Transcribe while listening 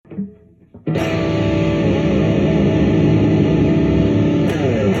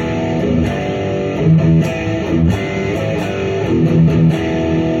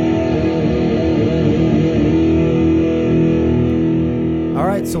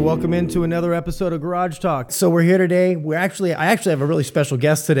welcome into another episode of Garage Talk. So we're here today. I actually have a really special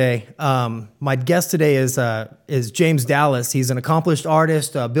guest today. My guest today is James Dallas. He's an accomplished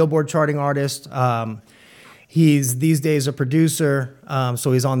artist, a Billboard charting artist. He's these days a producer,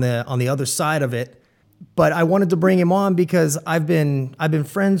 so he's on the other side of it. But I wanted to bring him on because I've been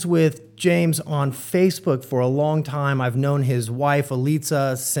friends with James on Facebook for a long time. I've known his wife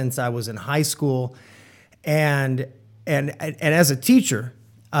Alitza since I was in high school, and as a teacher,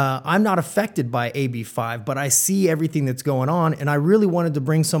 I'm not affected by AB5, but I see everything that's going on, and I really wanted to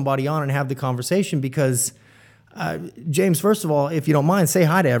bring somebody on and have the conversation because, James, first of all, if you don't mind, say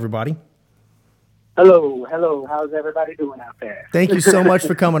hi to everybody. Hello. How's everybody doing out there? Thank you so much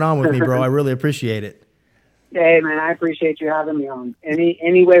for coming on with me, bro. I really appreciate it. Hey, man, I appreciate you having me on.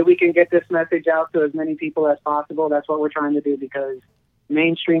 Any way we can get this message out to as many people as possible, that's what we're trying to do because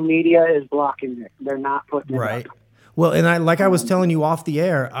mainstream media is blocking it. They're not putting it right. up. Well, and I was telling you off the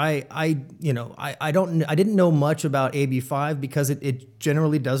air, I didn't know much about AB5 because it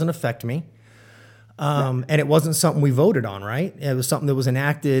generally doesn't affect me. And it wasn't something we voted on, right? It was something that was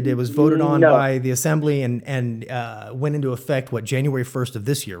enacted. It was voted on by the assembly and went into effect, January 1st of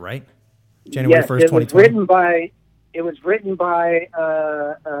this year, right? January 1st, 2020. It was written by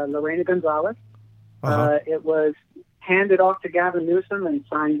Lorena Gonzalez. It was handed off to Gavin Newsom and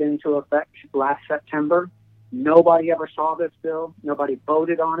signed into effect last September. Nobody ever saw this bill. Nobody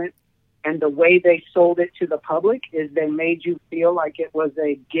voted on it. And the way they sold it to the public is they made you feel like it was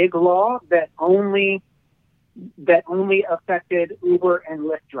a gig law that only affected Uber and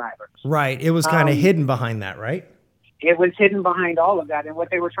Lyft drivers. Right. It was kind of hidden behind that, right? It was hidden behind all of that. And what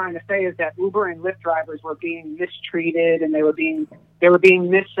they were trying to say is that Uber and Lyft drivers were being mistreated and they were being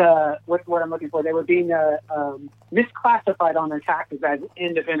misclassified on their taxes as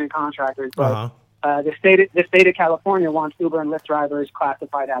independent contractors. But the state of California wants Uber and Lyft drivers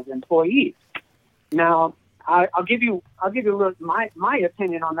classified as employees. Now, I'll give you a little, my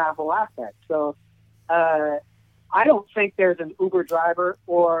opinion on that whole aspect. So, I don't think there's an Uber driver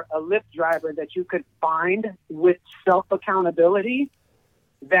or a Lyft driver that you could find with self-accountability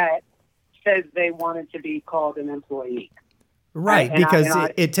that says they wanted to be called an employee. Right, because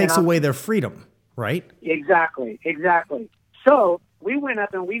it takes away their freedom, right? Exactly. So we went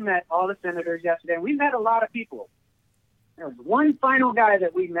up and we met all the senators yesterday, and we met a lot of people. There was one final guy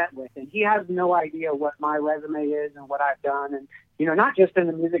that we met with, and he has no idea what my resume is and what I've done. And, not just in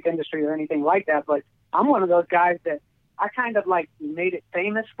the music industry or anything like that, but I'm one of those guys that I kind of like made it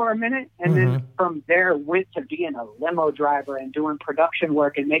famous for a minute. And then from there went to being a limo driver and doing production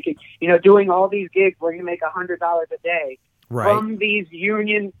work and making, doing all these gigs where you make $100 a day from these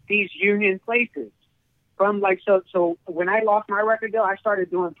union places. So when I lost my record deal, I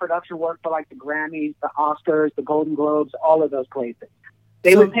started doing production work for like the Grammys, the Oscars, the Golden Globes, all of those places.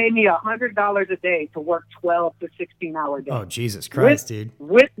 They would pay me $100 a day to work 12 to 16-hour days. Oh, Jesus Christ, dude.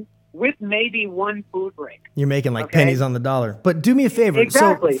 With maybe one food break. You're making like pennies on the dollar. But do me a favor.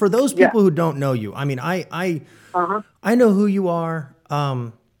 Exactly. So for those people who don't know you, I mean, I know who you are.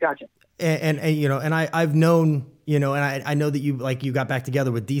 Gotcha. And I've known, and I know that you got back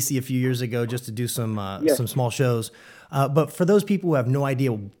together with DC a few years ago just to do some small shows. But for those people who have no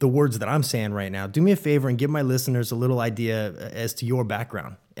idea the words that I'm saying right now, do me a favor and give my listeners a little idea as to your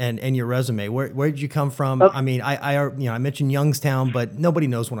background and your resume. Where did you come from? I mean, I mentioned Youngstown, but nobody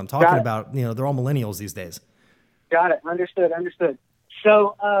knows what I'm talking about. They're all millennials these days. Got it. Understood.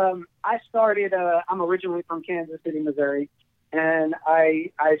 So I started. I'm originally from Kansas City, Missouri. And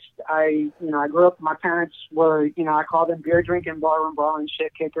I grew up, my parents were, I call them beer drinking, barroom brawling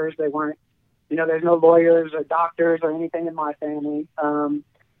shit kickers. They weren't, there's no lawyers or doctors or anything in my family. And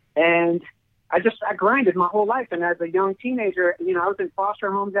I grinded my whole life. And as a young teenager, I was in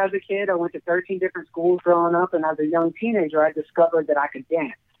foster homes as a kid. I went to 13 different schools growing up. And as a young teenager, I discovered that I could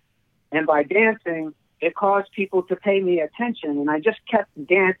dance. And by dancing, it caused people to pay me attention. And I just kept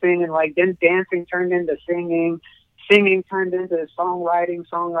dancing. And then dancing turned into singing. Singing turned into songwriting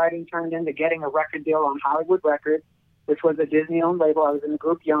turned into getting a record deal on Hollywood Records, which was a Disney-owned label. I was in the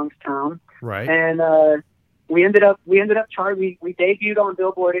group Youngstown. Right. And we ended up charting. We debuted on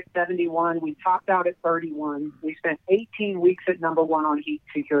Billboard at 71. We topped out at 31. We spent 18 weeks at #1 on Heat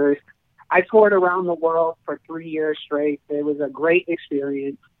Seekers. I toured around the world for 3 years straight. It was a great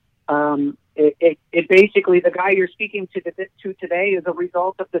experience. It basically, the guy you're speaking to today is a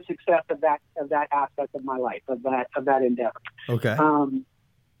result of the success of that aspect of my life, of that endeavor. Okay.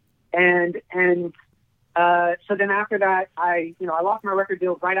 So then after that, I lost my record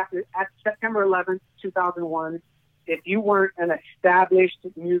deal at September 11th, 2001. If you weren't an established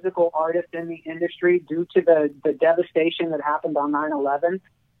musical artist in the industry due to the devastation that happened on 9/11,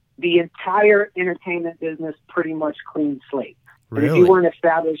 the entire entertainment business pretty much clean slate. And Really? if you weren't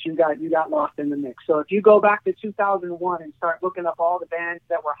established, you got lost in the mix. So if you go back to 2001 and start looking up all the bands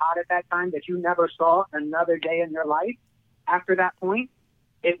that were hot at that time that you never saw another day in your life, after that point,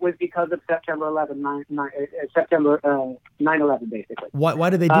 it was because of September 9/11, basically. Why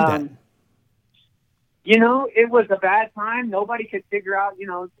did they do that? You know, it was a bad time. Nobody could figure out,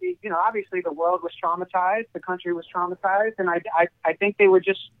 obviously the world was traumatized. The country was traumatized. And I think they were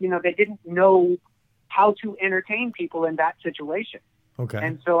just, they didn't know how to entertain people in that situation. Okay.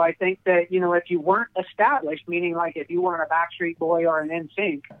 And so I think that, if you weren't established, meaning like if you weren't a Backstreet Boy or an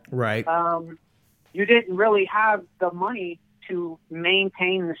NSYNC, right, you didn't really have the money to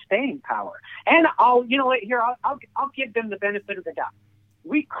maintain the staying power. And I'll give them the benefit of the doubt.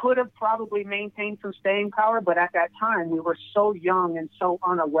 We could have probably maintained some staying power, but at that time we were so young and so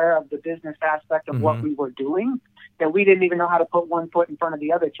unaware of the business aspect of what we were doing that we didn't even know how to put one foot in front of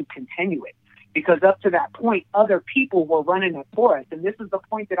the other to continue it. Because up to that point, other people were running it for us. And this is the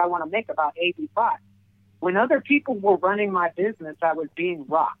point that I want to make about AB5. When other people were running my business, I was being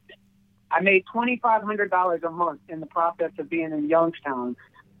rocked. I made $2,500 a month in the process of being in Youngstown,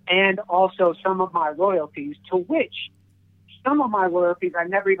 and also some of my royalties, to which some of my royalties I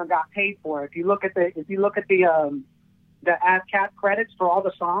never even got paid for. If you look at the ASCAP credits for all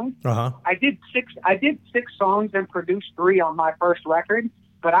the songs, I did six songs and produced 3 on my first record,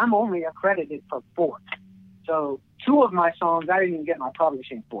 but I'm only accredited for 4. So 2 of my songs I didn't even get my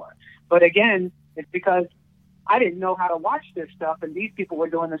publishing for. But again, it's because I didn't know how to watch this stuff, and these people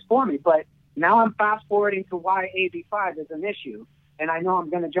were doing this for me. But now I'm fast forwarding to why AB5 is an issue. And I know I'm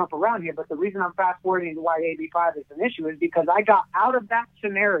going to jump around here, but the reason I'm fast forwarding to why AB5 is an issue is because I got out of that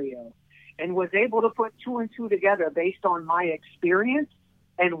scenario and was able to put 2 and 2 together based on my experience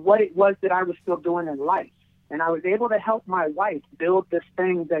and what it was that I was still doing in life. And I was able to help my wife build this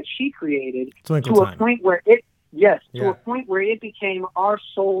thing that she created to a point where it became our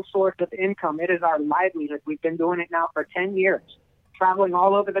sole source of income. It is our livelihood. We've been doing it now for 10 years, traveling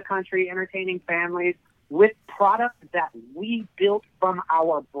all over the country, entertaining families with products that we built from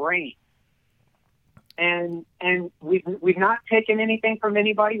our brain. And we've not taken anything from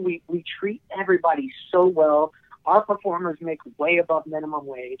anybody. We treat everybody so well. Our performers make way above minimum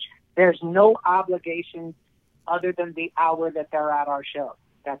wage. There's no obligation other than the hour that they're at our show.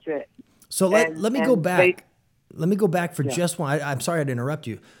 That's it. So let me go back. Let me go back for just one. I'm sorry to interrupt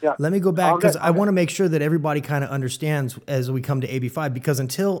you. Yeah. Let me go back because I want to make sure that everybody kind of understands as we come to AB5. Because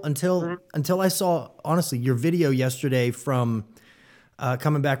until I saw, honestly, your video yesterday from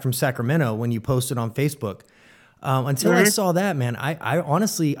coming back from Sacramento when you posted on Facebook, until I saw that, man, I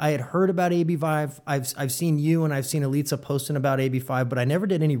honestly, I had heard about AB5. I've seen you and I've seen Elitza posting about AB5, but I never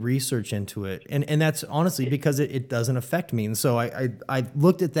did any research into it. And that's honestly because it doesn't affect me. And so I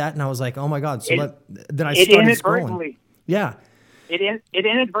looked at that and I was like, oh my God. So then I started scrolling. Yeah. It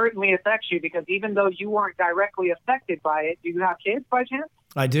inadvertently affects you because even though you weren't directly affected by it, do you have kids by chance?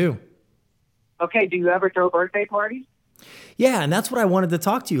 I do. Okay. Do you ever throw birthday parties? Yeah, and that's what I wanted to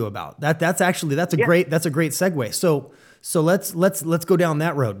talk to you about. That's a great segue. So let's go down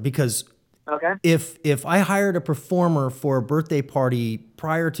that road because if I hired a performer for a birthday party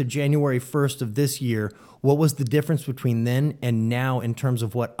prior to January 1st of this year, what was the difference between then and now in terms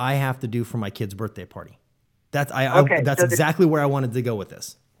of what I have to do for my kid's birthday party? That's exactly where I wanted to go with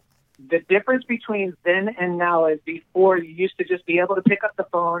this. The difference between then and now is before you used to just be able to pick up the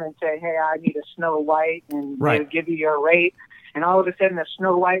phone and say, hey, I need a Snow White, and they would give you your rate. And all of a sudden, a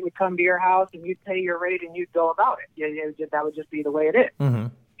Snow White would come to your house and you'd pay your rate and you'd go about it. That would just be the way it is. Mm-hmm.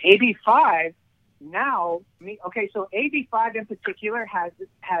 AB5 now, so AB5 in particular has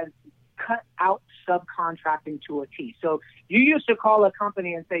cut out subcontracting to a T. So you used to call a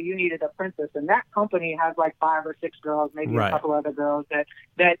company and say you needed a princess, and that company has like 5 or 6 girls, maybe a couple other girls that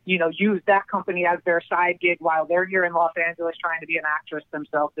use that company as their side gig while they're here in Los Angeles trying to be an actress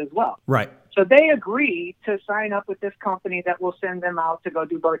themselves as well. Right. So they agree to sign up with this company that will send them out to go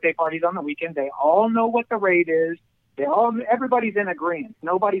do birthday parties on the weekend. They all know what the rate is. Everybody's in agreement.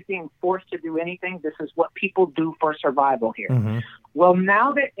 Nobody's being forced to do anything. This is what people do for survival here. Mm-hmm. Well,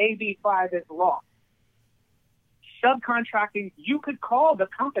 now that AB5 is law, subcontracting, you could call the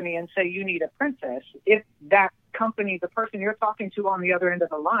company and say you need a princess if that company, the person you're talking to on the other end of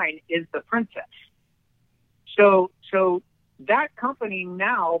the line, is the princess. So that company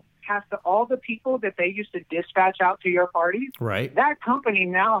now has to, all the people that they used to dispatch out to your parties, that company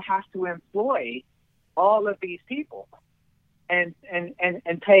now has to employ all of these people and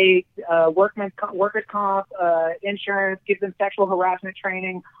pay workers' comp, insurance, give them sexual harassment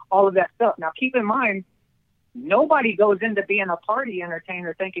training, all of that stuff. Now, keep in mind, Nobody goes into being a party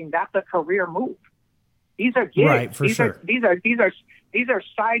entertainer thinking that's a career move. These are gigs. Right, for sure. These are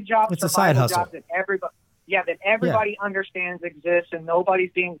side jobs. It's a side hustle. Jobs that everybody understands exists, and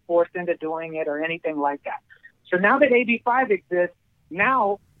nobody's being forced into doing it or anything like that. So now that AB5 exists,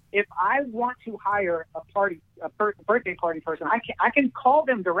 now if I want to hire a birthday party person, I can call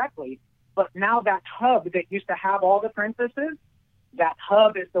them directly. But now that hub that used to have all the princesses, that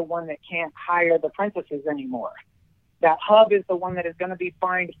hub is the one that can't hire the princesses anymore. That hub is the one that is going to be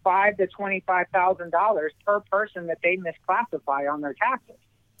fined $5,000 to $25,000 per person that they misclassify on their taxes.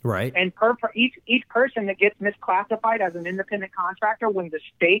 Right. And each person that gets misclassified as an independent contractor, when the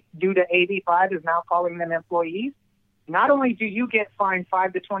state, due to AB5, is now calling them employees, not only do you get fined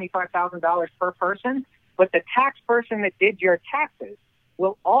 $5,000 to $25,000 per person, but the tax person that did your taxes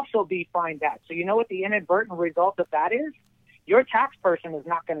will also be fined that. So you know what the inadvertent result of that is? Your tax person is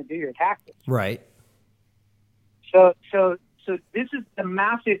not going to do your taxes. Right. So this is the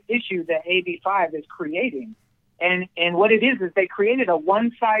massive issue that AB5 is creating. And what it is they created a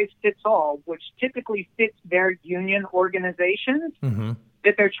one-size-fits-all, which typically fits their union organizations,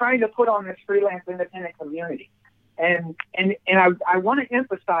 that they're trying to put on this freelance independent community. And I want to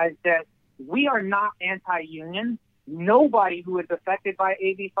emphasize that we are not anti-union. Nobody who is affected by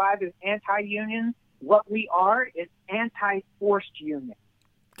AB5 is anti-union. What we are is anti-forced union.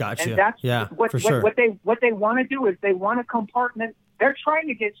 Gotcha. And that's for sure. What they want to do is they want to compartment. They're trying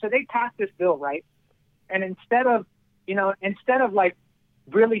to so they passed this bill, right? And instead of like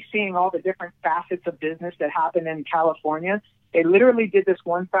really seeing all the different facets of business that happen in California, they literally did this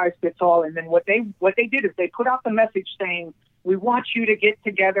one size fits all. And then what they did is they put out the message saying, we want you to get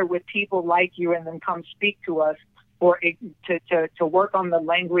together with people like you and then come speak to us to work on the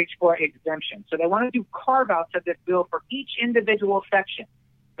language for exemption. So they want to do carve-outs of this bill for each individual section.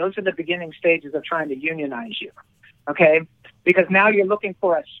 Those are the beginning stages of trying to unionize you, okay? Because now you're looking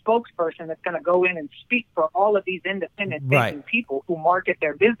for a spokesperson that's going to go in and speak for all of these independent thinking people who market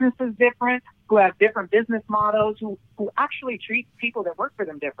their businesses different, who have different business models, who actually treat people that work for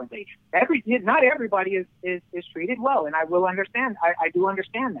them differently. Not everybody is treated well, and I will understand. I do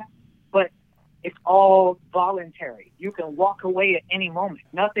understand that. But it's all voluntary. You can walk away at any moment.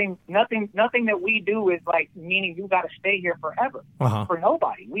 Nothing that we do is like meaning you got to stay here forever for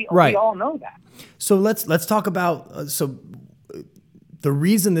nobody. We all know that. So let's talk about the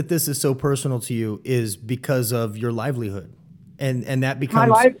reason that this is so personal to you is because of your livelihood, and that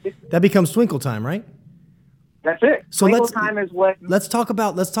becomes Twinkle Time, right? That's it. So Twinkle Time is what. Let's talk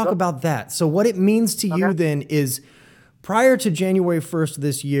about that. So what it means to you then is, prior to January 1st of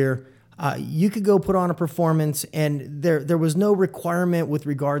this year, you could go put on a performance, and there was no requirement with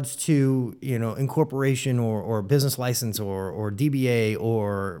regards to incorporation or business license or DBA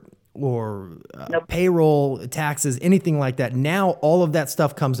or payroll taxes, anything like that. Now all of that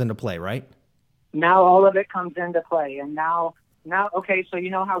stuff comes into play, right? Now all of it comes into play, and now okay. So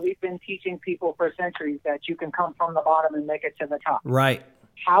you know how we've been teaching people for centuries that you can come from the bottom and make it to the top, right?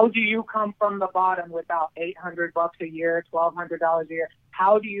 How do you come from the bottom without $800 a year, $1,200 a year?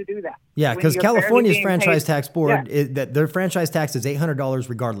 How do you do that? Yeah, because California's franchise tax board, that their franchise tax is $800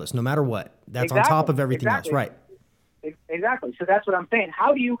 regardless, no matter what. That's on top of everything else, right? Exactly. So that's what I'm saying.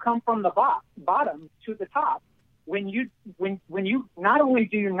 How do you come from the bottom to the top when you not only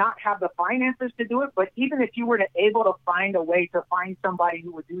do you not have the finances to do it, but even if you were able to find a way to find somebody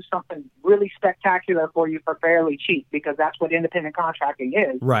who would do something really spectacular for you for fairly cheap, because that's what independent contracting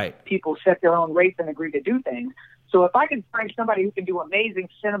is. Right. People set their own rates and agree to do things. So if I can find somebody who can do amazing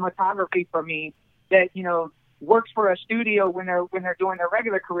cinematography for me that, works for a studio when they're doing their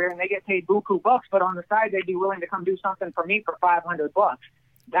regular career and they get paid buku bucks, but on the side they'd be willing to come do something for me for $500,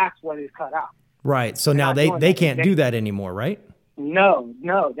 that's what is cut out. Right. So now they can't do that anymore, right? No,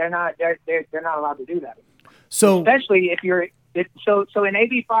 they're not. They're not allowed to do that. So especially if you're so in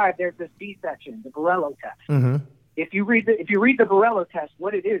AB5, there's this B section, the Borello test. Mm-hmm. If you read the Borello test,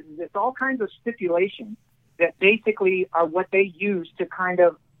 what it is it's all kinds of stipulations that basically are what they use to kind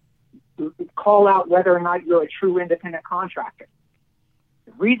of call out whether or not you're a true independent contractor.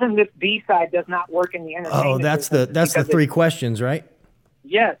 The reason this B side does not work in the entertainment that's the three questions, right?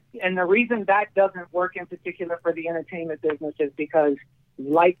 Yes, and the reason that doesn't work in particular for the entertainment business is because,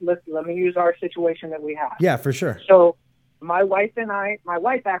 let me use our situation that we have. Yeah, for sure. So my wife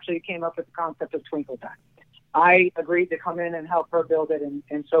actually came up with the concept of Twinkle Time. I agreed to come in and help her build it,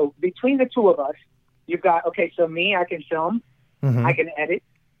 and so between the two of us, you've got, so me, I can film, I can edit,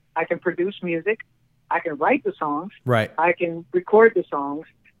 I can produce music, I can write the songs, right? I can record the songs.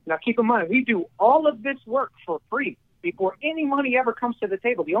 Now keep in mind, we do all of this work for free. before any money ever comes to the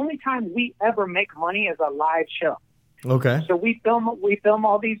table. The only time we ever make money is a live show. Okay. So we film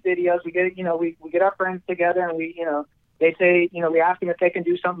all these videos. We get, we get our friends together, and they say, we ask them if they can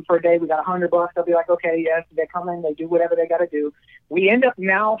do something for a day. We got $100. They'll be like, okay, yes. They come in, they do whatever they got to do. We end up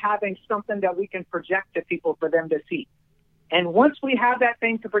now having something that we can project to people for them to see. And once we have that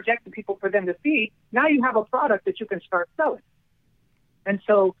thing to project to people for them to see, now you have a product that you can start selling. And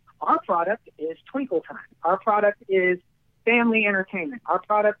so our product is Twinkle Time. Our product is family entertainment. Our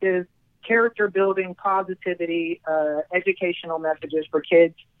product is character building, positivity, educational messages for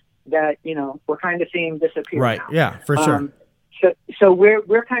kids that, we're kind of seeing disappear. Right. Now. Yeah, for sure. So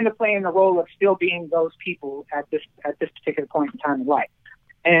we're kind of playing the role of still being those people at this particular point in time in life.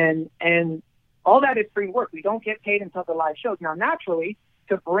 And all that is free work. We don't get paid until the live shows. Now, naturally,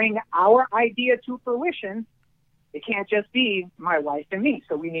 to bring our idea to fruition, it can't just be my wife and me.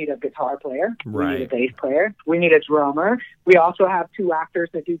 So we need a guitar player. Right. We need a bass player. We need a drummer. We also have 2 actors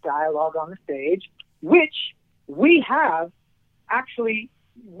that do dialogue on the stage, which we have actually,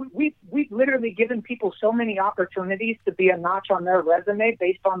 we've literally given people so many opportunities to be a notch on their resume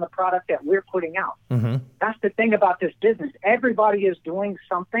based on the product that we're putting out. Mm-hmm. That's the thing about this business. Everybody is doing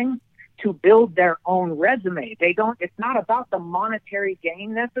something to build their own resume. It's not about the monetary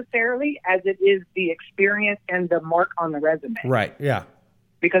gain necessarily as it is the experience and the mark on the resume. Right. Yeah.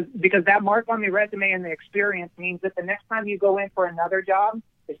 Because that mark on the resume and the experience means that the next time you go in for another job,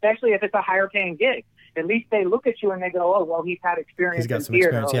 especially if it's a higher paying gig, at least they look at you and they go, oh, well, he's had experience. He's got in some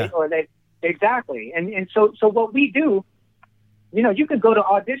theater, experience, or they, exactly. And so what we do, you could go to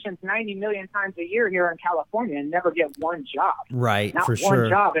auditions 90 million times a year here in California and never get one job. Right. Not for one sure.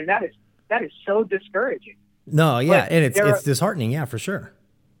 job. And that is so discouraging. No. Yeah. But And it's disheartening. Yeah, for sure.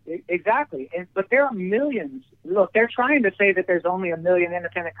 Exactly. But there are millions. Look, they're trying to say that there's only 1 million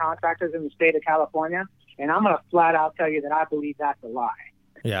independent contractors in the state of California. And I'm going to flat out tell you that I believe that's a lie.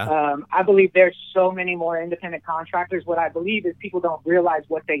 Yeah. I believe there's so many more independent contractors. What I believe is people don't realize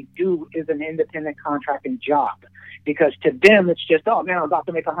what they do is an independent contracting job, because to them it's just, oh man, I'm about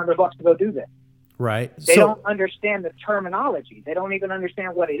to make $100 to go do this. Right. They don't understand the terminology. They don't even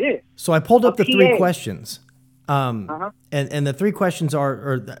understand what it is. So I pulled up the PA. 3 questions. And the 3 questions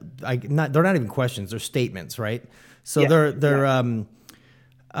they're not even questions, they're statements, right? So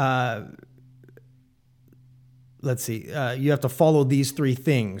let's see, you have to follow these 3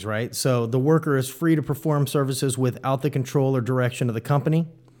 things, right? So the worker is free to perform services without the control or direction of the company.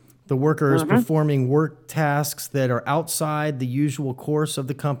 The worker is performing work tasks that are outside the usual course of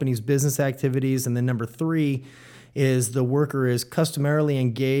the company's business activities. And then number 3 is the worker is customarily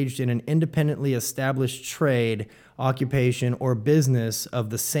engaged in an independently established trade, occupation, or business of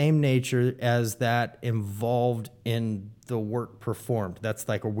the same nature as that involved in the work performed. That's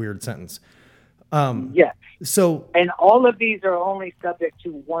like a weird sentence. Yes. So, and all of these are only subject to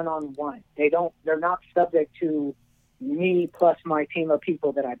one-on-one. They're not subject to me plus my team of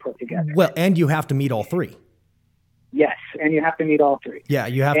people that I put together. Well, and you have to meet all 3. Yes, and you have to meet all 3. Yeah,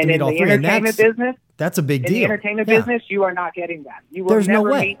 you have to meet all 3. In the entertainment business, that's a big deal. In the entertainment business, you are not getting that. You will There's never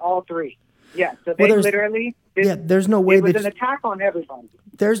no way. meet all 3. Yeah, so they literally. There's no way it was an attack on everybody.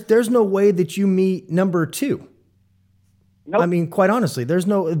 There's no way that you meet number 2. Nope. I mean, quite honestly,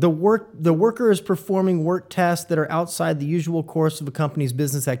 the worker is performing work tasks that are outside the usual course of a company's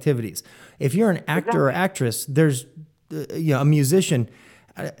business activities. If you're an actor or actress, there's a musician,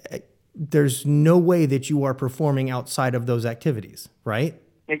 there's no way that you are performing outside of those activities, right?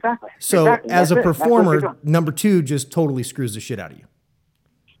 Exactly. So as a performer, number 2 just totally screws the shit out of you.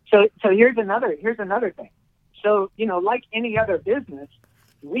 So here's another thing. So, like any other business,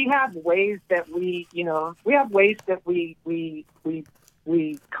 we have ways that we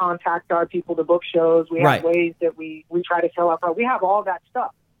contact our people to book shows. We have ways that we try to sell our product. We have all that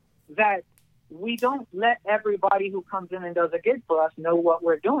stuff that we don't let everybody who comes in and does a gig for us know what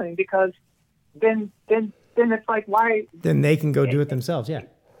we're doing, because then it's like, why? Then they can go do it themselves. Yeah.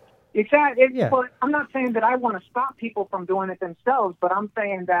 Exactly. But I'm not saying that I want to stop people from doing it themselves, but I'm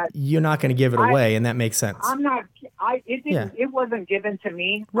saying that you're not going to give it away, and that makes sense. I'm not. It wasn't given to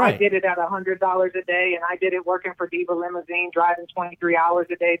me. Right. I did it at $100 a day, and I did it working for Diva Limousine, driving 23 hours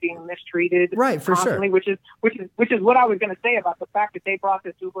a day, being mistreated. Right, for constantly, sure. Which is what I was going to say about the fact that they brought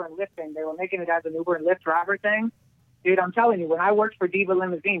this Uber and Lyft thing. They were making it as an Uber and Lyft driver thing. Dude, I'm telling you, when I worked for Diva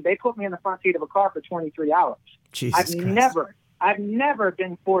Limousine, they put me in the front seat of a car for 23 hours. Jesus Christ. I've never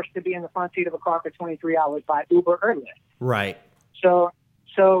been forced to be in the front seat of a car for 23 hours by Uber or Lyft. Right. So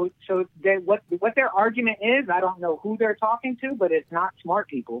what their argument is, I don't know who they're talking to, but it's not smart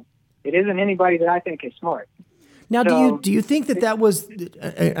people. It isn't anybody that I think is smart. Now, So, do you think that was?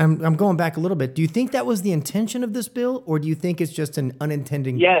 I'm going back a little bit. Do you think that was the intention of this bill, or do you think it's just an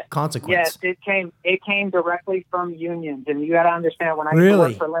unintended consequence? Yes, it came directly from unions, and you got to understand when I used to Really?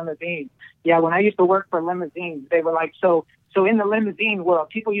 work for limousines. Yeah, when I used to work for limousines, they were like so. So in the limousine world,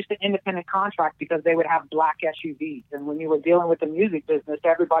 people used to independent contract because they would have black SUVs, and when you were dealing with the music business,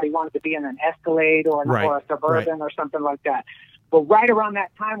 everybody wanted to be in an Escalade or a Suburban or something like that. But right around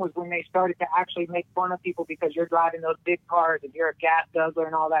that time was when they started to actually make fun of people because you're driving those big cars and you're a gas guzzler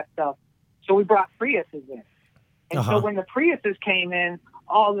and all that stuff. So we brought Priuses in. And so when the Priuses came in,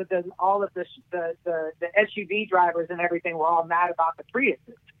 all of the SUV drivers and everything were all mad about the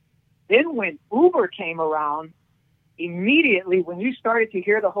Priuses. Then when Uber came around, immediately when you started to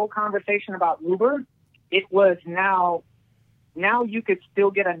hear the whole conversation about Uber, it was now you could still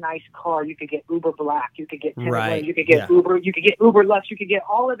get a nice car. You could get Uber Black. You could get Timberland. You could get Uber. You could get Uber Lux. You could get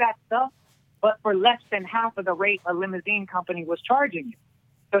all of that stuff, but for less than half of the rate a limousine company was charging you.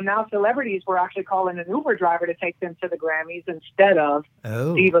 So now celebrities were actually calling an Uber driver to take them to the Grammys instead of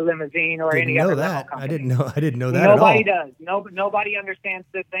Diva Limousine or any other limo company. I didn't know that Nobody at all. does. Nobody understands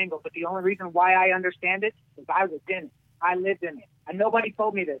this angle. But the only reason why I understand it is I was in it. I lived in it. And nobody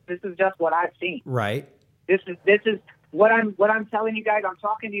told me this. This is just what I've seen. Right. This is what I'm telling you guys. I'm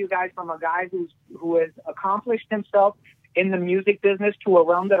talking to you guys from a guy who has accomplished himself in the music business to a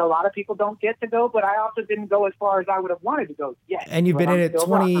realm that a lot of people don't get to go, but I also didn't go as far as I would have wanted to go yet. And you've been in it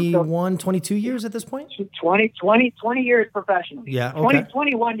 21, 22 years at this point? 20 years professionally. Yeah, okay.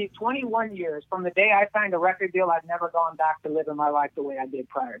 21 years. From the day I signed a record deal, I've never gone back to living my life the way I did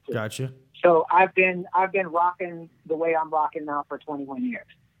prior to. Gotcha. So I've been rocking the way I'm rocking now for 21 years.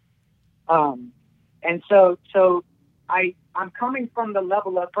 And so I'm coming from the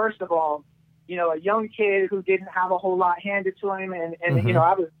level of, first of all, you know, a young kid who didn't have a whole lot handed to him. And you know,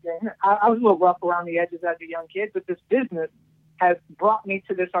 I was a little rough around the edges as a young kid, but this business has brought me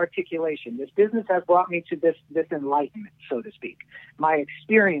to this articulation. This business has brought me to this enlightenment, so to speak. My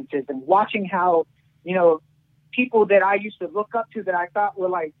experiences and watching how, you know, people that I used to look up to that I thought were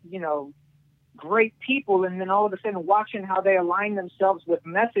like, you know, great people, and then all of a sudden watching how they align themselves with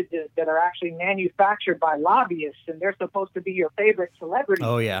messages that are actually manufactured by lobbyists, and they're supposed to be your favorite celebrity.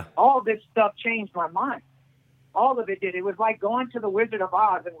 Oh, yeah. All this stuff changed my mind. All of it did. It was like going to the Wizard of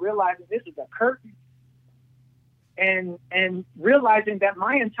Oz and realizing this is a curtain. And realizing that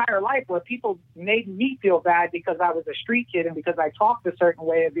my entire life, where people made me feel bad because I was a street kid and because I talked a certain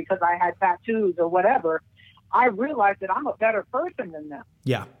way and because I had tattoos or whatever, I realized that I'm a better person than them.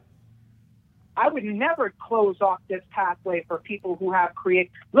 Yeah. I would never close off this pathway for people who have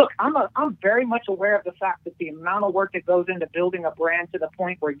Look, I'm very much aware of the fact that the amount of work that goes into building a brand to the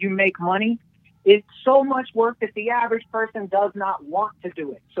point where you make money is so much work that the average person does not want to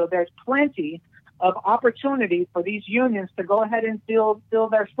do it. So there's plenty of opportunity for these unions to go ahead and fill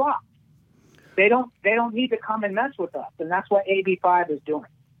their slots. They don't need to come and mess with us, and that's what AB5 is doing.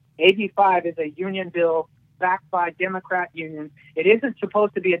 AB5 is a union bill backed by Democrat unions. It isn't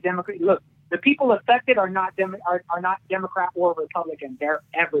supposed to be a Democrat. Look, the people affected are not Democrat or Republican. They're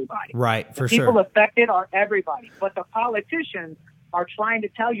everybody. Right, for sure. The people affected are everybody. But the politicians are trying to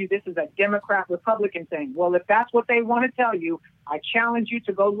tell you this is a Democrat-Republican thing. Well, if that's what they want to tell you, I challenge you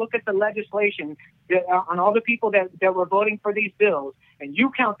to go look at the legislation on all the people that were voting for these bills, and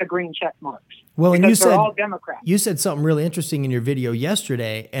you count the green check marks. Well, and they're all Democrats. You said something really interesting in your video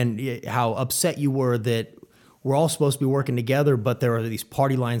yesterday, and how upset you were that we're all supposed to be working together, but there are these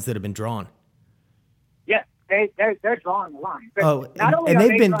party lines that have been drawn. Yes, they're drawing the line.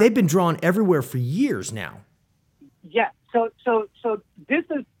 They've been drawn everywhere for years now. Yes. So this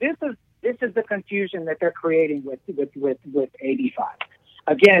is the confusion that they're creating with AB5.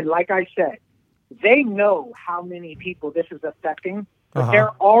 Again, like I said, they know how many people this is affecting, but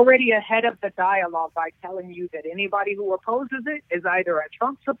they're already ahead of the dialogue by telling you that anybody who opposes it is either a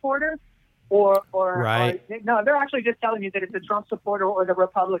Trump supporter or no, they're actually just telling you that it's a Trump supporter or the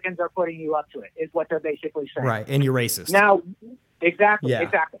Republicans are putting you up to it, is what they're basically saying. Right, and you're racist. Now, exactly.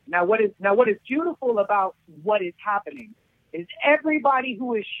 Now, what is beautiful about what is happening is everybody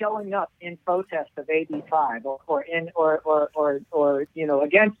who is showing up in protest of AB5 or you know,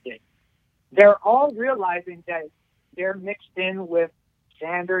 against it, they're all realizing that they're mixed in with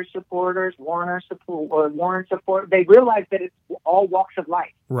Sanders supporters, Warren support. They realize that it's all walks of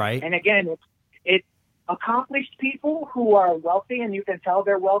life. Right. And again, it's accomplished people who are wealthy, and you can tell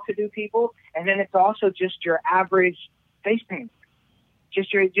they're well-to-do people. And then it's also just your average face painter,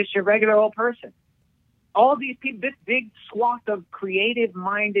 just your regular old person. All these people, this big swath of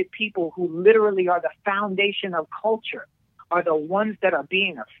creative-minded people who literally are the foundation of culture, are the ones that are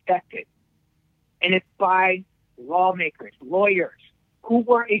being affected. And it's by lawmakers, lawyers who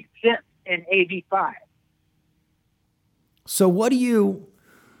were exempt in AB5. So what do you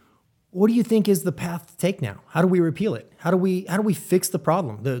think is the path to take now? How do we repeal it? How do we fix the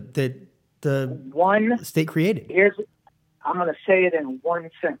problem that the state created? I'm going to say it in one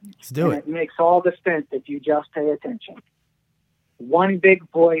sentence. Let's do it. It makes all the sense if you just pay attention. One big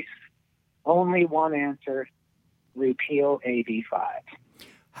voice, only one answer: repeal AB5.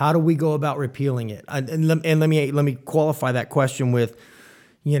 How do we go about repealing it? And let me qualify that question with,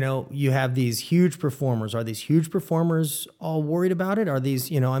 you have these huge performers. Are these huge performers all worried about it? Are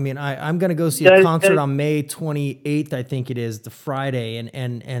these, I'm going to go see a concert on May 28th, I think it is, the Friday, and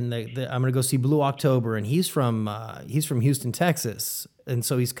I'm going to go see Blue October, and he's from Houston, Texas, and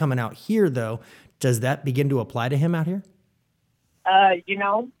so he's coming out here though. Does that begin to apply to him out here?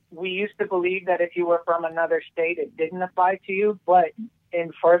 We used to believe that if you were from another state, it didn't apply to you, but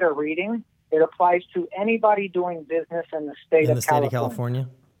in further reading, it applies to anybody doing business in the state of California.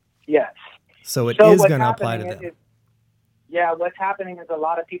 Yes. So it is going to apply to them. What's happening is a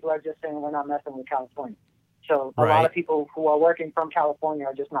lot of people are just saying we're not messing with California. So a Right. lot of people who are working from California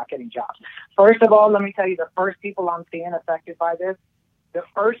are just not getting jobs. First of all, let me tell you, the first people I'm seeing affected by this, the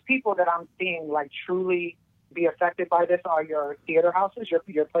first people that I'm seeing like truly be affected by this are your theater houses,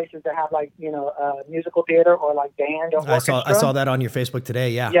 your places that have like, musical theater or like band or orchestra. I saw that on your Facebook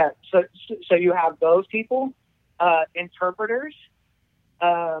today. Yeah. Yeah. So you have those people, interpreters.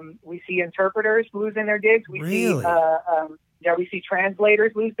 We see interpreters losing their gigs. We see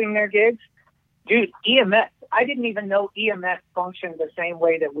translators losing their gigs. Dude, EMS. I didn't even know EMS functioned the same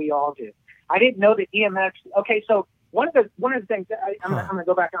way that we all do. I didn't know that EMS. Okay, so one of the things that I'm gonna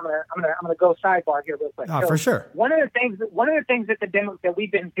go back. I'm gonna go sidebar here real quick. Oh, for sure. One of the things that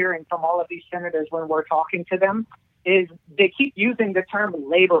we've been hearing from all of these senators when we're talking to them is they keep using the term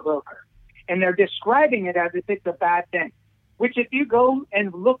labor broker, and they're describing it as if it's a bad thing. Which, if you go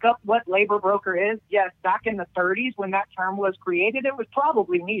and look up what labor broker is, yes, back in the 30s when that term was created, it was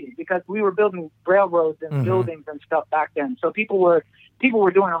probably needed because we were building railroads and buildings and stuff back then. So people were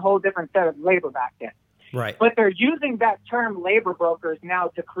doing a whole different set of labor back then. Right. But they're using that term labor brokers now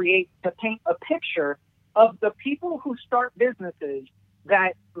to paint a picture of the people who start businesses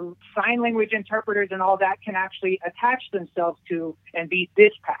that sign language interpreters and all that can actually attach themselves to and be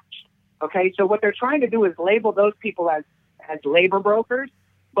dispatched. Okay, so what they're trying to do is label those people as labor brokers,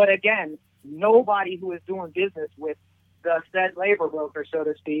 but again, nobody who is doing business with the said labor broker, so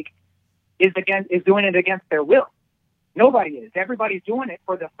to speak, is doing it against their will. Nobody is. Everybody's doing it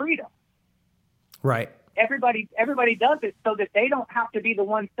for the freedom. Right. Everybody does it so that they don't have to be the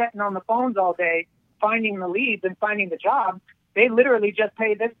one sitting on the phones all day finding the leads and finding the jobs. They literally just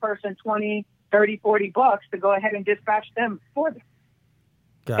pay this person $20, $30, $40 to go ahead and dispatch them for them.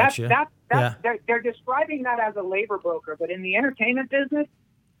 Gotcha. They're describing that as a labor broker, but in the entertainment business,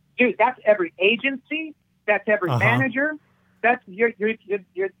 dude, that's every agency, that's every manager. That's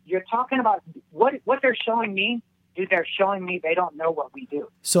you're talking about what they're showing me. Dude, they're showing me they don't know what we do.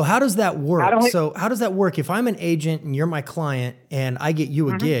 So how does that work? How does that work? If I'm an agent and you're my client and I get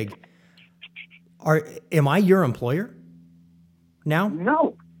you a gig, am I your employer now?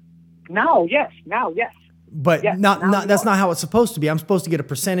 No. Yes. But yes, that's not how it's supposed to be. I'm supposed to get a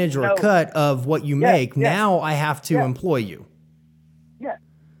percentage or a cut of what you make. Yes. Now I have to employ you. Yes.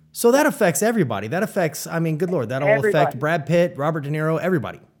 So that affects everybody. That affects, good Lord, that'll affect Brad Pitt, Robert De Niro,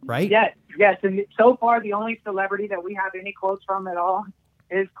 everybody, right? Yes. And so far, the only celebrity that we have any quotes from at all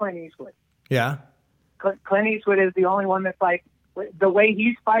is Clint Eastwood. Yeah. Clint Eastwood is the only one that's like, the way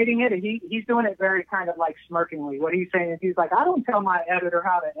he's fighting it, he's doing it very kind of like smirkingly. What he's saying is he's like, I don't tell my editor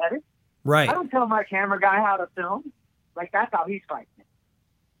how to edit. Right. I don't tell my camera guy how to film. Like, that's how he's fighting it.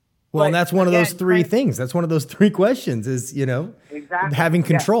 Well, and that's one of those three things. That's one of those three questions is, exactly. having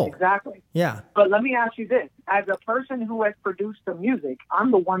control. Yes, exactly. Yeah. But let me ask you this. As a person who has produced the music, I'm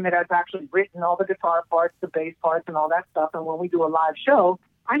the one that has actually written all the guitar parts, the bass parts, and all that stuff. And when we do a live show,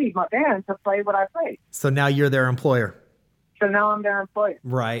 I need my band to play what I play. So now you're their employer. So now I'm their employer.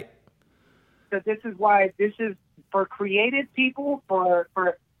 Right. So this is why this is for creative people, for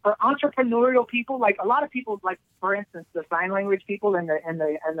entrepreneurial people. Like a lot of people, like for instance, the sign language people and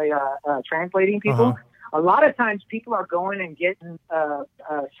the translating people. A lot of times people are going and getting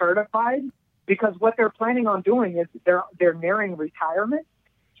certified because what they're planning on doing is they're nearing retirement.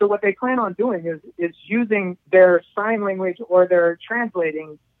 So what they plan on doing is using their sign language or their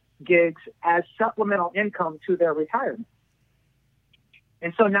translating gigs as supplemental income to their retirement.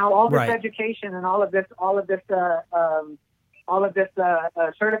 And so now all this education and all of this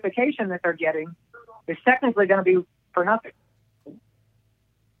certification that they're getting is technically going to be for nothing.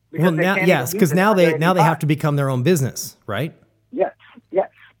 Well, now, yes, because now they have to become their own business, right? Yes, yes.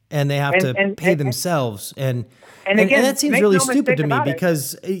 And they have to pay themselves, and again, that seems really no stupid to me about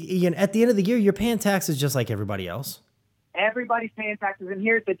because at the end of the year, you're paying taxes just like everybody else. Everybody's paying taxes, and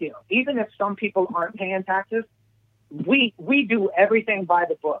here's the deal: even if some people aren't paying taxes, we do everything by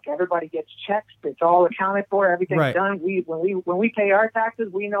the book. Everybody gets checks; it's all accounted for. Everything's done. When we pay our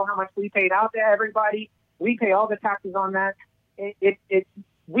taxes, we know how much we paid out to everybody. We pay all the taxes on that.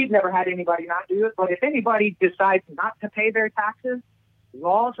 We've never had anybody not do it, but if anybody decides not to pay their taxes,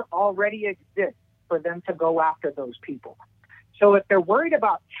 laws already exist for them to go after those people. So if they're worried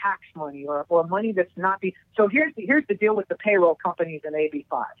about tax money or money that's not so here's the deal with the payroll companies in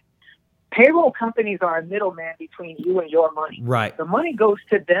AB5. Payroll companies are a middleman between you and your money. Right. The money goes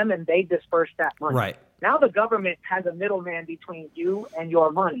to them and they disperse that money. Right. Now the government has a middleman between you and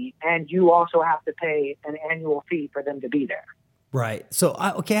your money, and you also have to pay an annual fee for them to be there. Right. So,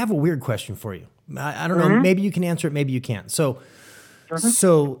 I have a weird question for you. I don't know. Maybe you can answer it. Maybe you can't. So,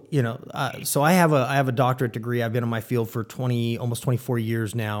 so I have a doctorate degree. I've been in my field for almost 24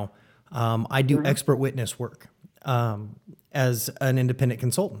 years now. I do expert witness work as an independent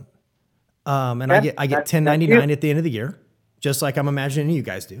consultant, and I get 1099 at the end of the year, just like I'm imagining you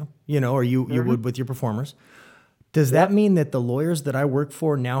guys do. Or you would with your performers. Does that mean that the lawyers that I work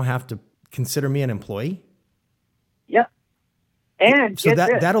for now have to consider me an employee? Yep. And so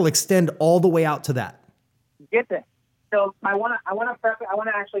that'll extend all the way out to that. Get this. So I want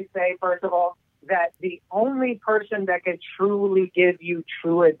to actually say, first of all, that the only person that can truly give you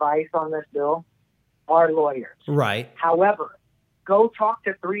true advice on this bill are lawyers. Right. However, go talk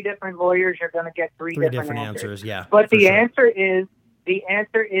to 3 different lawyers. You're going to get three different answers. Yeah. But the answer is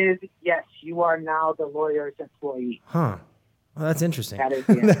yes. You are now the lawyer's employee. Huh. Well, that's interesting. That is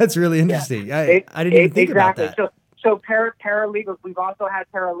that's really interesting. Yeah. I didn't even think about that. So paralegals, we've also had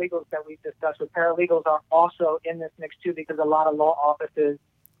paralegals that we've discussed with. Paralegals are also in this mix too, because a lot of law offices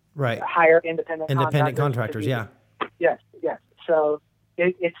hire independent contractors. Yeah. Yes. So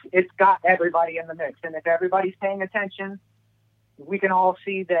it's got everybody in the mix, and if everybody's paying attention, we can all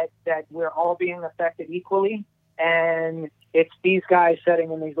see that we're all being affected equally, and it's these guys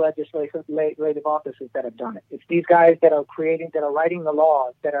sitting in these legislative offices that have done it. It's these guys that are writing the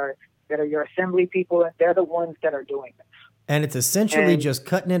laws, that are your assembly people, and they're the ones that are doing this. And it's essentially just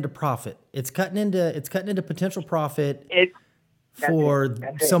cutting into profit. It's cutting into potential profit for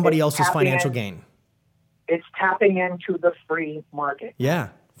somebody else's financial gain. It's tapping into the free market.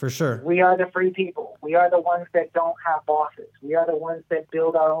 Yeah, for sure. We are the free people. We are the ones that don't have bosses. We are the ones that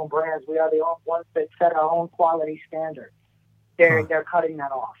build our own brands. We are the ones that set our own quality standards. They're cutting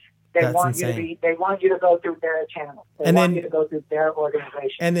that off. They want you to go through their channel. They want you to go through their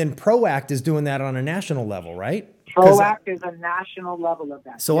organization. And then PROACT is doing that on a national level, right? PROACT is a national level of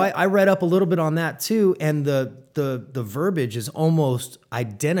that. So I read up a little bit on that too, and the verbiage is almost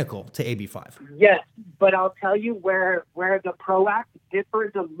identical to AB5. Yes, but I'll tell you where the PROACT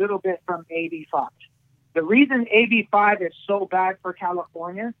differs a little bit from AB5. The reason AB5 is so bad for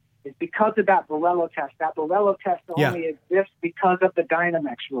California is because of that Borrello test. That Borrello test only exists because of the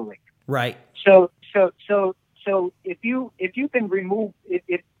Dynamex ruling. Right. So if you can remove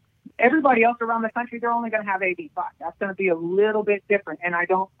if everybody else around the country, they're only going to have AB5. That's going to be a little bit different. And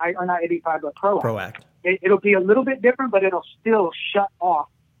not AB5, but PROACT. It'll be a little bit different, but it'll still shut off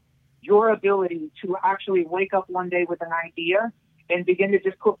your ability to actually wake up one day with an idea and begin to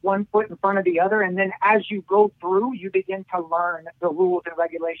just put one foot in front of the other. And then as you go through, you begin to learn the rules and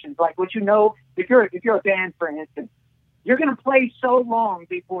regulations. Like if you're a band, for instance, you're going to play so long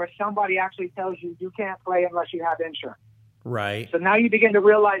before somebody actually tells you can't play unless you have insurance. Right. So now you begin to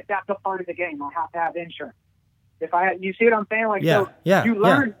realize that's a part of the game. I have to have insurance. You see what I'm saying?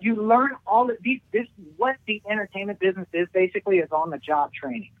 You learn all of these. This what the entertainment business is basically is on the job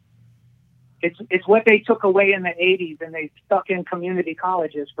training. It's what they took away in the 80s and they stuck in community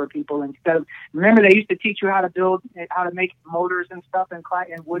colleges for people instead of. Remember, they used to teach you how to make motors and stuff in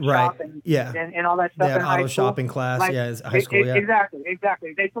wood shop and all that stuff. In auto shopping class, high school.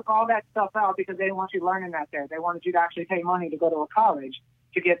 Exactly. They took all that stuff out because they didn't want you learning that there. They wanted you to actually pay money to go to a college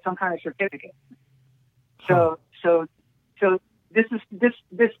to get some kind of certificate. So this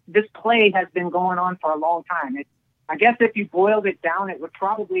play has been going on for a long time. I guess if you boiled it down, it would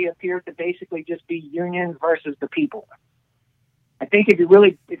probably appear to basically just be unions versus the people. I think if you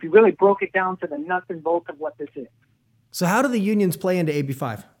really broke it down to the nuts and bolts of what this is. So how do the unions play into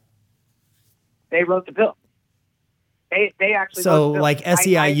AB5? They wrote the bill. They actually. So wrote the bill. like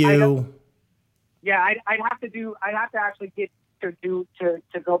SEIU. I'd have to actually get to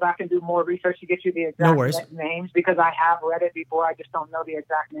go back and do more research to get you the No worries. exact names, because I have read it before. I just don't know the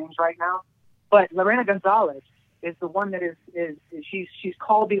exact names right now. But Lorena Gonzalez is the one that is she's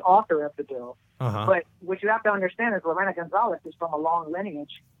called the author of the bill. Uh-huh. But what you have to understand is Lorena Gonzalez is from a long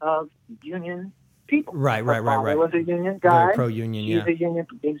lineage of union people. Right. Her father was a union guy. Very pro-union, She's yeah. a union,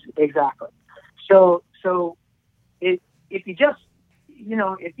 exactly. So if you just,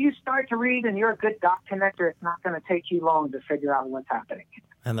 if you start to read and you're a good dot connector, it's not going to take you long to figure out what's happening.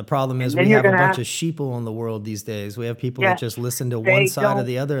 And the problem is And then we you're have a gonna bunch have- of sheeple in the world these days. We have people Yes, that just listen to they one side or don't-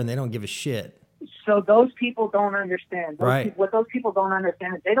 the other, and they don't give a shit. So those people don't understand. Right. What those people don't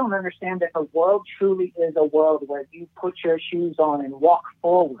understand is they don't understand that the world truly is a world where you put your shoes on and walk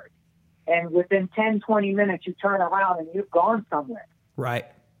forward. And within 10, 20 minutes, you turn around and you've gone somewhere. Right.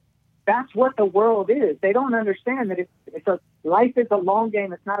 That's what the world is. They don't understand that life is a long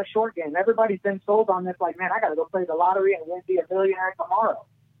game. It's not a short game. Everybody's been sold on this like, man, I got to go play the lottery and win, be a millionaire tomorrow.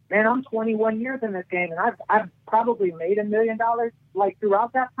 Man, I'm 21 years in this game, and I've probably made $1 million like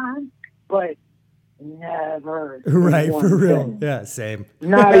throughout that time, but never. Right, in one for real. thing. Yeah, same.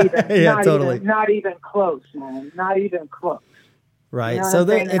 Not even. Yeah, not totally. Even, not even close, man. Not even close. Right. You know So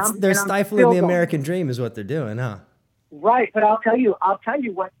what I'm saying? And they're I'm stifling still the going. American dream is what they're doing, huh? Right, but I'll tell you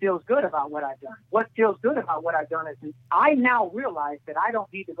what feels good about what I've done. What feels good about what I've done is I now realize that I don't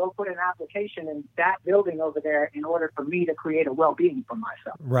need to go put an application in that building over there in order for me to create a well-being for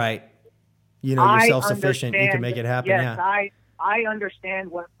myself. Right. You're self-sufficient. You can make it happen. Yes, Yeah. I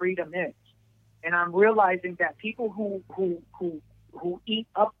understand what freedom is, and I'm realizing that people who eat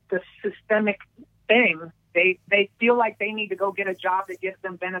up the systemic thing, they feel like they need to go get a job that gives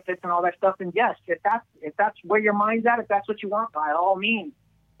them benefits and all that stuff. And yes, if that's where your mind's at, if that's what you want, by all means,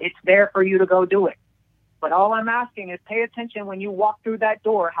 it's there for you to go do it. But all I'm asking is pay attention when you walk through that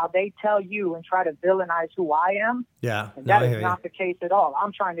door, how they tell you and try to villainize who I am. Yeah. And No, I that hear is you. not the case at all.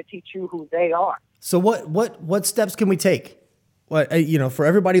 I'm trying to teach you who they are. So what steps can we take? What for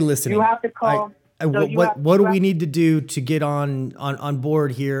everybody listening? You have to call. What do we need to do to get on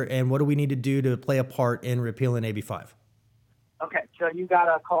board here, and what do we need to do to play a part in repealing AB 5? Okay, so you got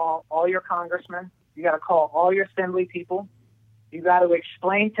to call all your congressmen. You got to call all your assembly people. You got to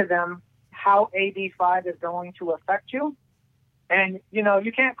explain to them how AB 5 is going to affect you. And,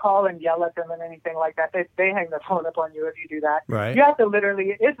 you can't call and yell at them and anything like that. They hang the phone up on you if you do that. Right. You have to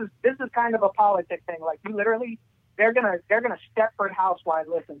literally, this is kind of a politic thing. Like, you literally, they're gonna Stepford Housewives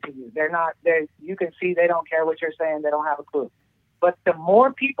listen to you. You can see they don't care what you're saying. They don't have a clue. But the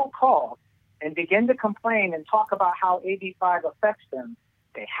more people call and begin to complain and talk about how AB 5 affects them,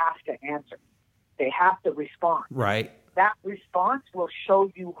 they have to answer. They have to respond. Right. That response will show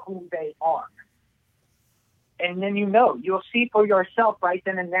you who they are. And then you'll see for yourself right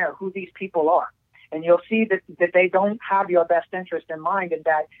then and there who these people are. And you'll see that they don't have your best interest in mind, and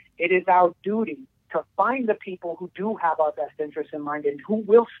that it is our duty to find the people who do have our best interest in mind and who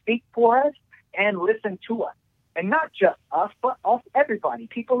will speak for us and listen to us. And not just us, but everybody,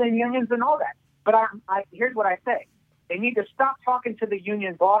 people in unions and all that. But here's what I say. They need to stop talking to the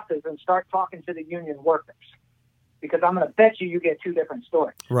union bosses and start talking to the union workers. Because I'm going to bet you get two different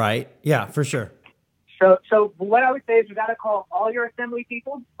stories. Right. Yeah, for sure. So what I would say is you got to call all your assembly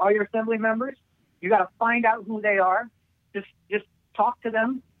people, all your assembly members. You got to find out who they are. Just talk to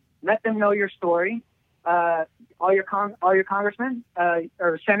them. Let them know your story. All your congressmen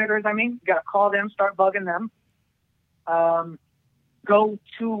or senators, you got to call them, start bugging them. Go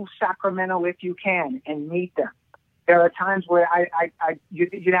to Sacramento if you can and meet them. There are times where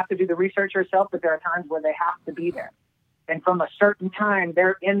you'd have to do the research yourself, but there are times where they have to be there. And from a certain time,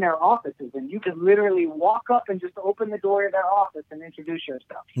 they're in their offices, and you can literally walk up and just open the door of their office and introduce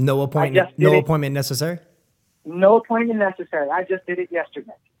yourself. No appointment necessary? No appointment necessary. I just did it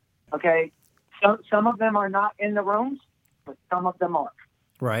yesterday. Okay? Some of them are not in the rooms, but some of them are.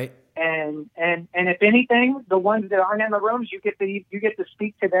 Right. And if anything, the ones that aren't in the rooms, you get to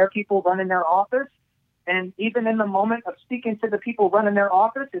speak to their people running their office. And even in the moment of speaking to the people running their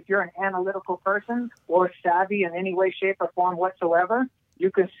office, if you're an analytical person or savvy in any way, shape, or form whatsoever,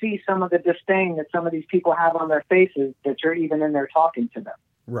 you can see some of the disdain that some of these people have on their faces that you're even in there talking to them.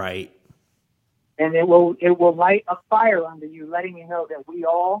 Right. And it will light a fire under you, letting you know that we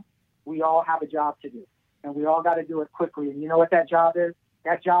all have a job to do, and we all got to do it quickly. And you know what that job is?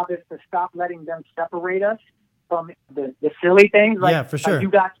 That job is to stop letting them separate us from the silly things. Like, yeah, for sure. Like you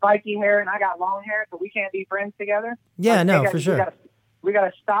got spiky hair and I got long hair, so we can't be friends together. Yeah, for sure. We got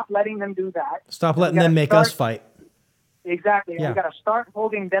to stop letting them do that. Stop letting them make us fight. Exactly. Yeah. We got to start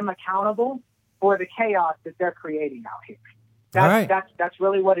holding them accountable for the chaos that they're creating out here. That's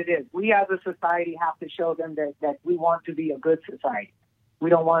really what it is. We as a society have to show them that we want to be a good society. We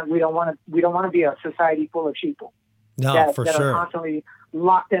don't want to be a society full of sheeple. No, that for are sure. Constantly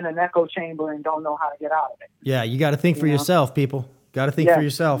locked in an echo chamber and don't know how to get out of it. Yeah, you got to think for yourself, people. Got to think for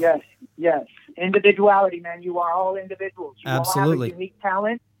yourself. Yes. Individuality, man. You are all individuals. You Absolutely. all have a unique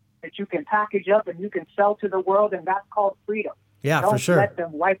talent that you can package up and you can sell to the world, and that's called freedom. Yeah, don't for sure. let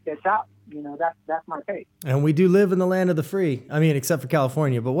them wipe this out. That's my take. And we do live in the land of the free. I mean, except for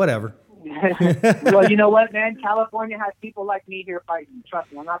California, but whatever. Well, you know what, man? California has people like me here fighting.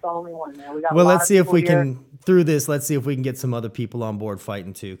 Trust me, I'm not the only one, man. We got let's see if we can, through this, let's see if we can get some other people on board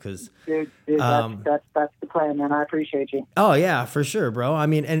fighting too. Because dude, that's the plan, man. I appreciate you. Oh yeah, for sure, bro. I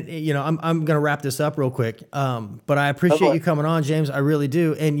mean, and I'm gonna wrap this up real quick. But I appreciate you coming on, James. I really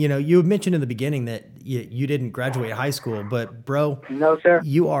do. And you had mentioned in the beginning that you didn't graduate high school, but bro, no sir,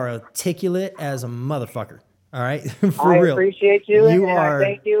 you are articulate as a motherfucker. All right, for I real. I appreciate you. You and are.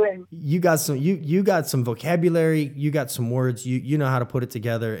 Thank you. And you got some vocabulary. You got some words. You know how to put it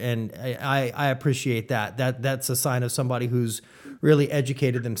together, and I appreciate that. That's a sign of somebody who's really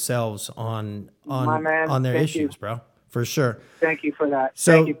educated themselves on their issues, bro. For sure. Thank you for that.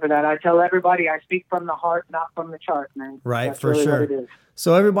 Thank you for that. I tell everybody I speak from the heart, not from the chart, man. Right, That's for really sure. what it is.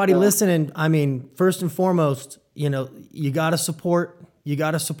 So everybody listening, I mean, first and foremost, you got to support. You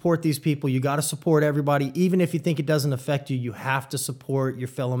got to support these people. You got to support everybody. Even if you think it doesn't affect you, you have to support your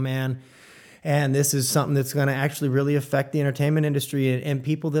fellow man. And this is something that's going to actually really affect the entertainment industry and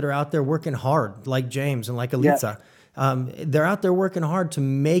people that are out there working hard, like James and like Alitza. They're out there working hard to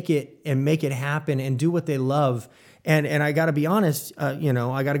make it happen and do what they love. And I got to be honest, I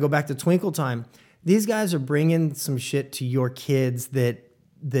got to go back to Twinkle Time. These guys are bringing some shit to your kids that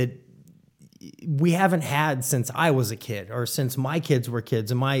we haven't had since I was a kid or since my kids were kids.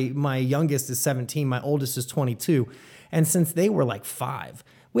 And my youngest is 17, my oldest is 22. And since they were like 5,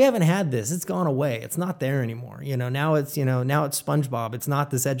 we haven't had this. It's gone away. It's not there anymore. Now it's SpongeBob. It's not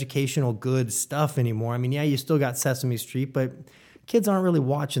this educational good stuff anymore. I mean, yeah, you still got Sesame Street, but kids aren't really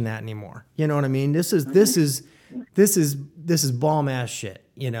watching that anymore. You know what I mean? This is bomb ass shit.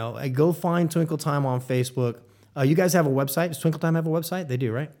 Go find Twinkle Time on Facebook. You guys have a website? Does Twinkle Time have a website? They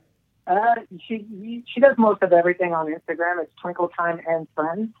do, right? She does most of everything on Instagram. It's Twinkle Time and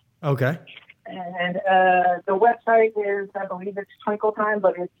Friends. Okay. And the website is, I believe it's Twinkle Time,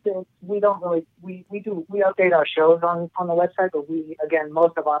 but we don't really we update our shows on the website, but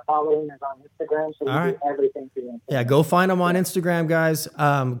most of our following is on Instagram, so we do everything through Instagram. Yeah, go find them on Instagram, guys.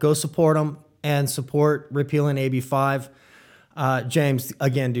 Go support them and support repealing AB5. James,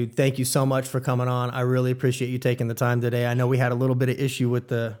 again, dude, thank you so much for coming on. I really appreciate you taking the time today. I know we had a little bit of issue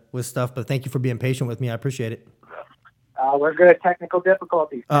with stuff, but thank you for being patient with me. I appreciate it. We're good. Technical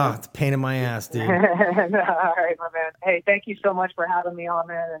difficulties. Oh, it's a pain in my ass, dude. All right, my man. Hey, thank you so much for having me on,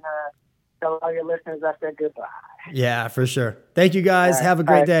 man. And tell all your listeners I said goodbye. Yeah, for sure. Thank you, guys. Have a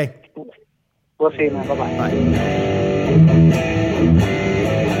great day. We'll see you, man. Bye-bye. Bye.